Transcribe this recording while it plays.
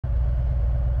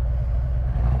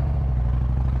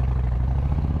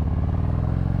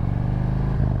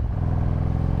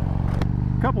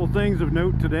couple things of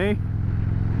note today.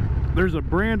 There's a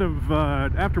brand of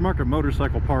aftermarket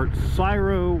motorcycle parts,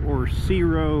 Ciro or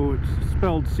Ciro. It's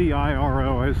spelled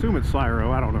C-I-R-O. I assume it's Ciro.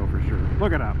 I don't know for sure.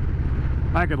 Look it up.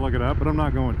 I could look it up, but I'm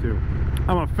not going to.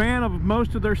 I'm a fan of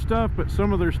most of their stuff, but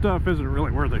some of their stuff isn't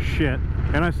really worth a shit.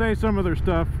 And I say some of their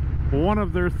stuff, one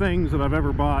of their things that I've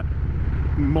ever bought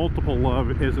multiple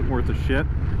of isn't worth a shit.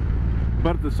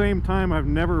 But at the same time, I've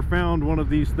never found one of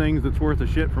these things that's worth a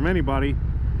shit from anybody.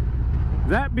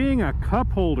 That being a cup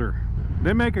holder.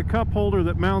 They make a cup holder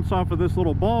that mounts off of this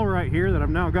little ball right here that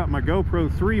I've now got my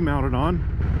GoPro 3 mounted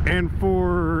on. And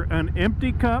for an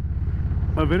empty cup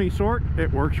of any sort,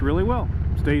 it works really well.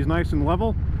 Stays nice and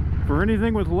level. For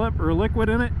anything with lip or liquid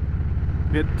in it,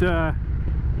 it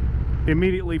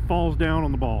immediately falls down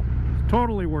on the ball. It's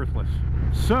totally worthless.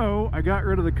 So I got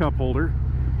rid of the cup holder,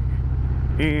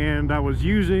 and I was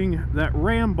using that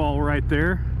ram ball right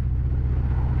there,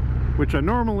 which I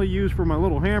normally use for my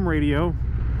little ham radio.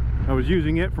 I was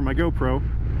using it for my GoPro,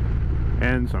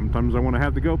 and sometimes I want to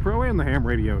have the GoPro and the ham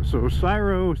radio. So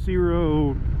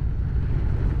Ciro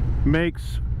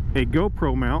makes a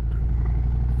GoPro mount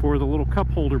for the little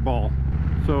cup holder ball.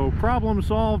 So problem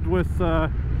solved with a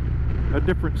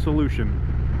different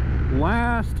solution.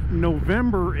 Last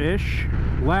November-ish,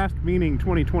 last meaning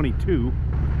 2022,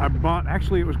 I bought,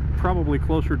 actually it was probably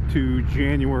closer to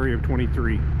January of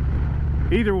 23.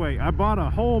 Either way, I bought a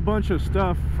whole bunch of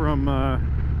stuff from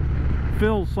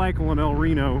Phil's Cycle in El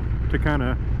Reno to kind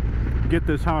of get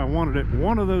this how I wanted it.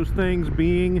 One of those things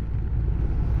being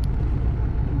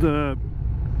the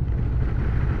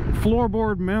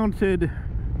floorboard mounted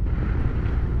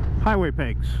highway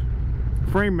pegs,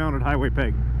 frame mounted highway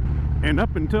peg. And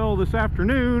up until this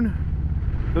afternoon,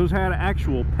 those had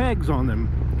actual pegs on them.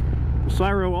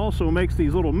 Ciro also makes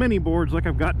these little mini boards like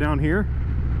I've got down here,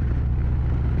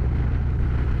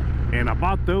 and I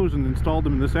bought those and installed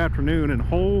them this afternoon, and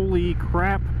holy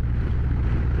crap,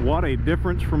 what a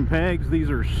difference from pegs. These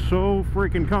are so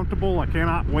freaking comfortable. I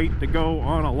cannot wait to go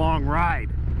on a long ride.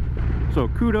 So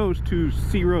kudos to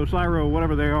Ciro,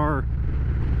 whatever they are,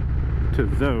 to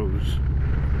those.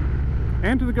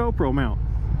 And to the GoPro mount.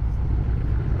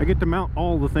 I get to mount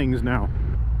all the things now.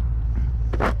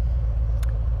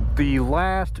 The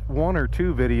last one or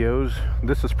two videos,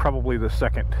 this is probably the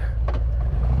second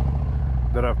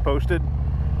that I've posted.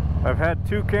 I've had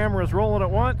two cameras rolling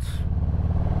at once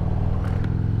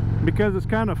because it's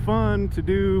kind of fun to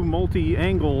do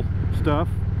multi-angle stuff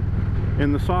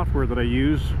in the software that I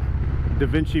use,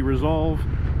 DaVinci Resolve.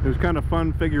 It was kind of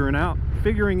fun figuring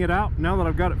it out. Now that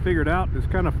I've got it figured out, it's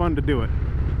kind of fun to do it.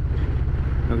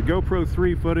 Now the GoPro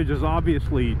 3 footage is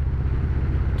obviously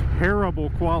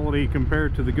terrible quality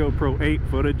compared to the GoPro 8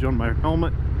 footage on my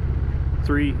helmet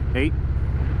 3.8.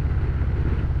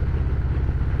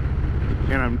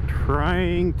 And I'm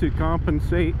trying to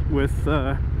compensate with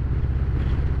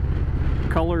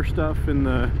color stuff in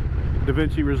the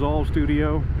DaVinci Resolve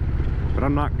Studio, but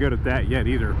I'm not good at that yet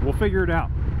either. We'll figure it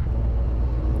out.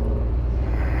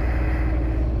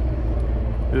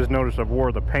 I just noticed I've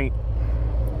wore the paint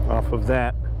off of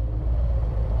that.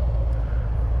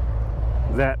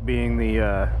 That being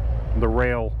the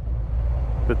rail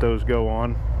that those go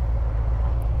on.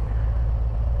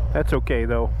 That's okay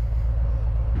though.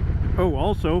 Oh,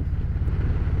 also,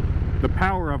 the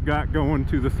power I've got going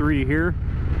to the 3 here.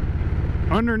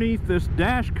 Underneath this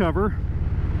dash cover,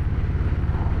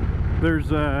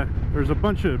 there's a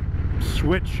bunch of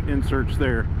switch inserts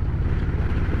there.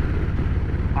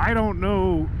 I don't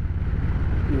know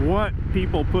what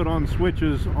people put on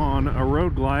switches on a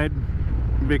road glide,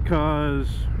 because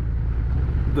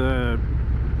the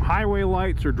highway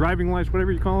lights or driving lights,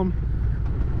 whatever you call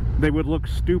them, they would look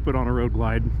stupid on a road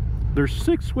glide. There's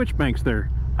 6 switch banks there.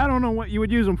 I don't know what you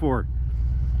would use them for,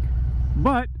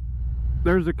 but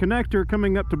there's a connector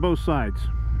coming up to both sides.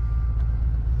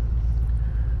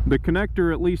 The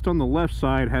connector, at least on the left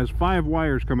side, has 5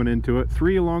 wires coming into it,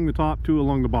 3 along the top, 2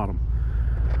 along the bottom.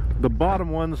 The bottom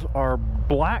ones are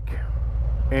black,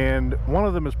 and one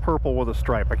of them is purple with a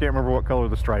stripe. I can't remember what color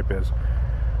the stripe is,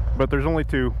 but there's only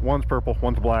 2. One's purple,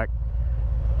 one's black.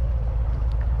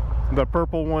 The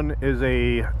purple one is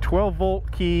a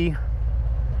 12-volt key,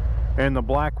 and the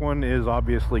black one is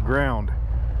obviously ground.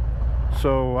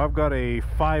 So I've got a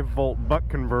 5-volt buck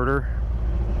converter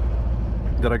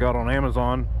that I got on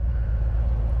Amazon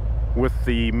with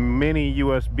the mini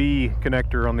USB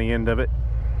connector on the end of it,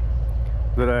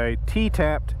 that I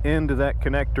T-tapped into that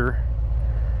connector,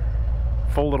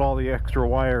 folded all the extra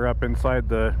wire up inside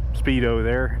the Speedo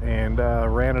there, and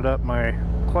ran it up my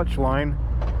clutch line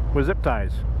with zip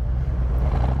ties.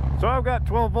 So I've got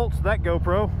 12 volts to that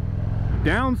GoPro,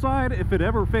 Downside, if it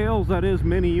ever fails, that is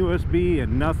mini USB,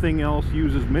 and nothing else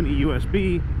uses mini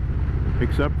USB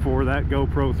except for that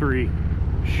GoPro 3.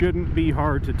 Shouldn't be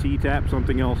hard to T-tap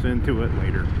something else into it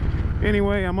later.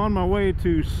 Anyway, I'm on my way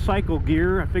to Cycle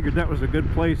Gear. I figured that was a good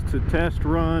place to test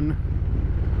run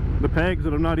the pegs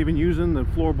that I'm not even using, the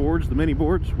floorboards, the mini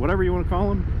boards, whatever you want to call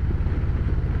them,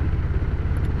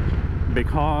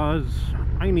 because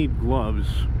I need gloves.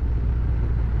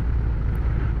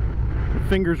 The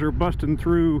fingers are busting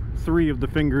through 3 of the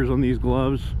fingers on these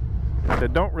gloves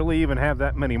that don't really even have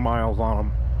that many miles on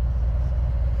them.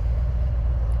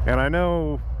 And I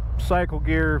know Cycle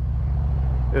Gear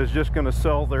is just going to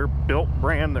sell their built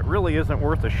brand that really isn't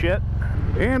worth a shit,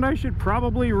 and I should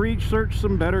probably research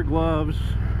some better gloves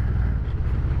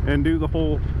and do the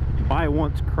whole buy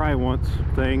once cry once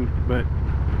thing, but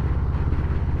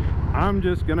I'm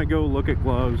just gonna go look at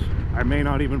gloves. I may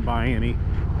not even buy any.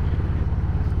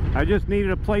 I just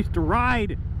needed a place to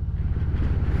ride,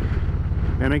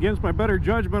 and against my better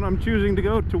judgment, I'm choosing to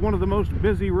go to one of the most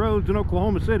busy roads in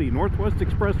Oklahoma City, Northwest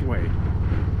Expressway.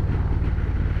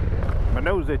 My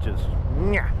nose itches.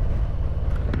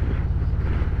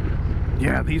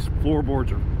 Yeah, these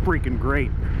floorboards are freaking great.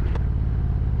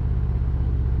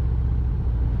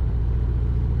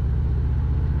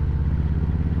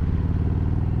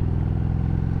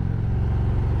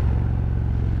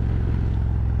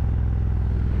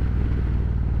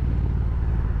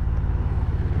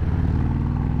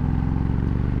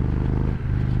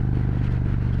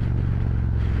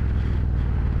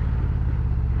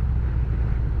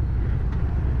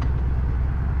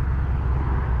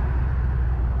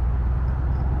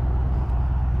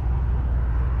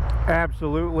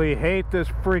 Absolutely hate this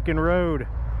freaking road.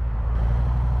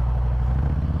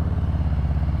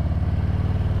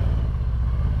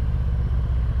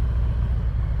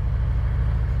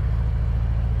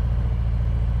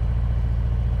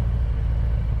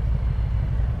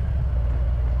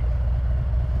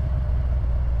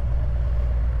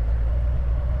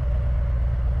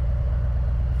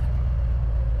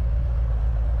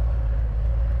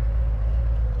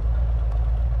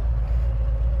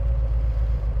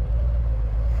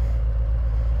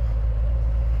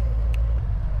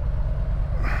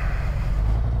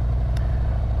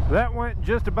 That went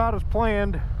just about as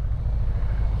planned.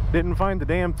 Didn't find the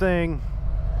damn thing.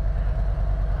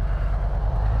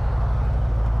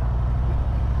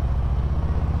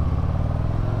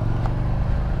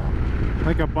 I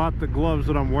think I bought the gloves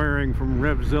that I'm wearing from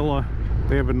Revzilla.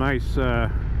 They have a nice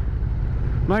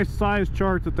nice size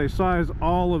chart that they size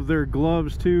all of their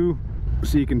gloves to,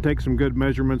 so you can take some good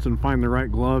measurements and find the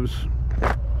right gloves.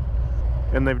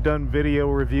 And they've done video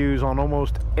reviews on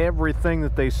almost everything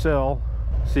that they sell,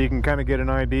 so you can kind of get an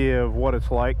idea of what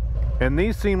it's like. And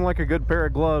these seemed like a good pair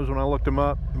of gloves when I looked them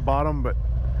up and bought them, but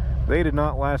they did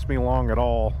not last me long at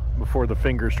all before the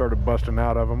fingers started busting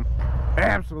out of them.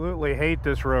 Absolutely hate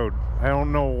this road. I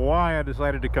don't know why I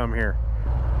decided to come here.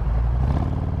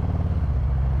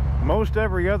 Most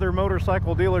every other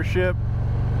motorcycle dealership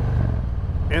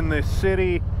in this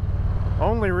city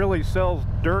only really sells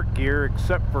dirt gear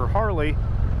except for Harley.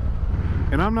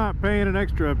 And I'm not paying an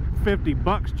extra 50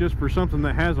 bucks just for something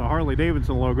that has a Harley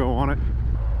Davidson logo on it.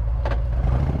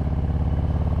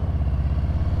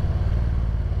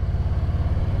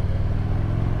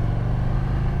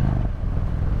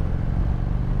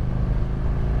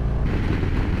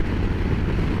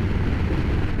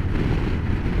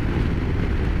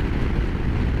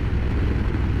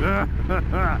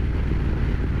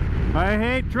 I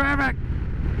hate traffic!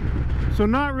 So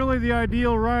not really the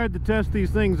ideal ride to test these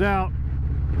things out,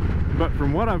 but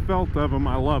from what I've felt of them,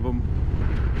 I love them.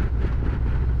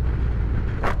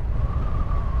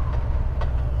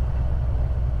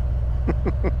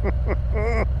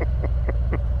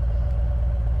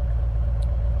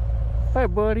 Hi,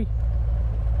 buddy.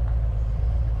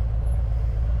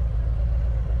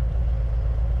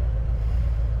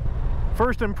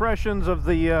 First impressions of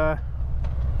the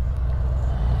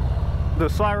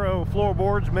Ciro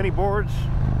floorboards, mini boards.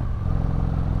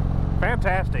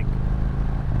 Fantastic.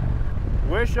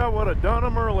 Wish I would have done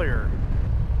them earlier.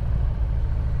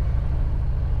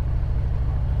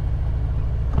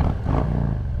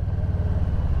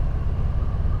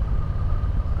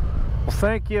 Well,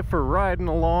 thank you for riding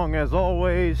along as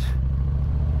always.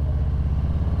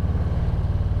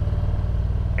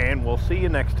 And we'll see you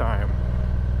next time.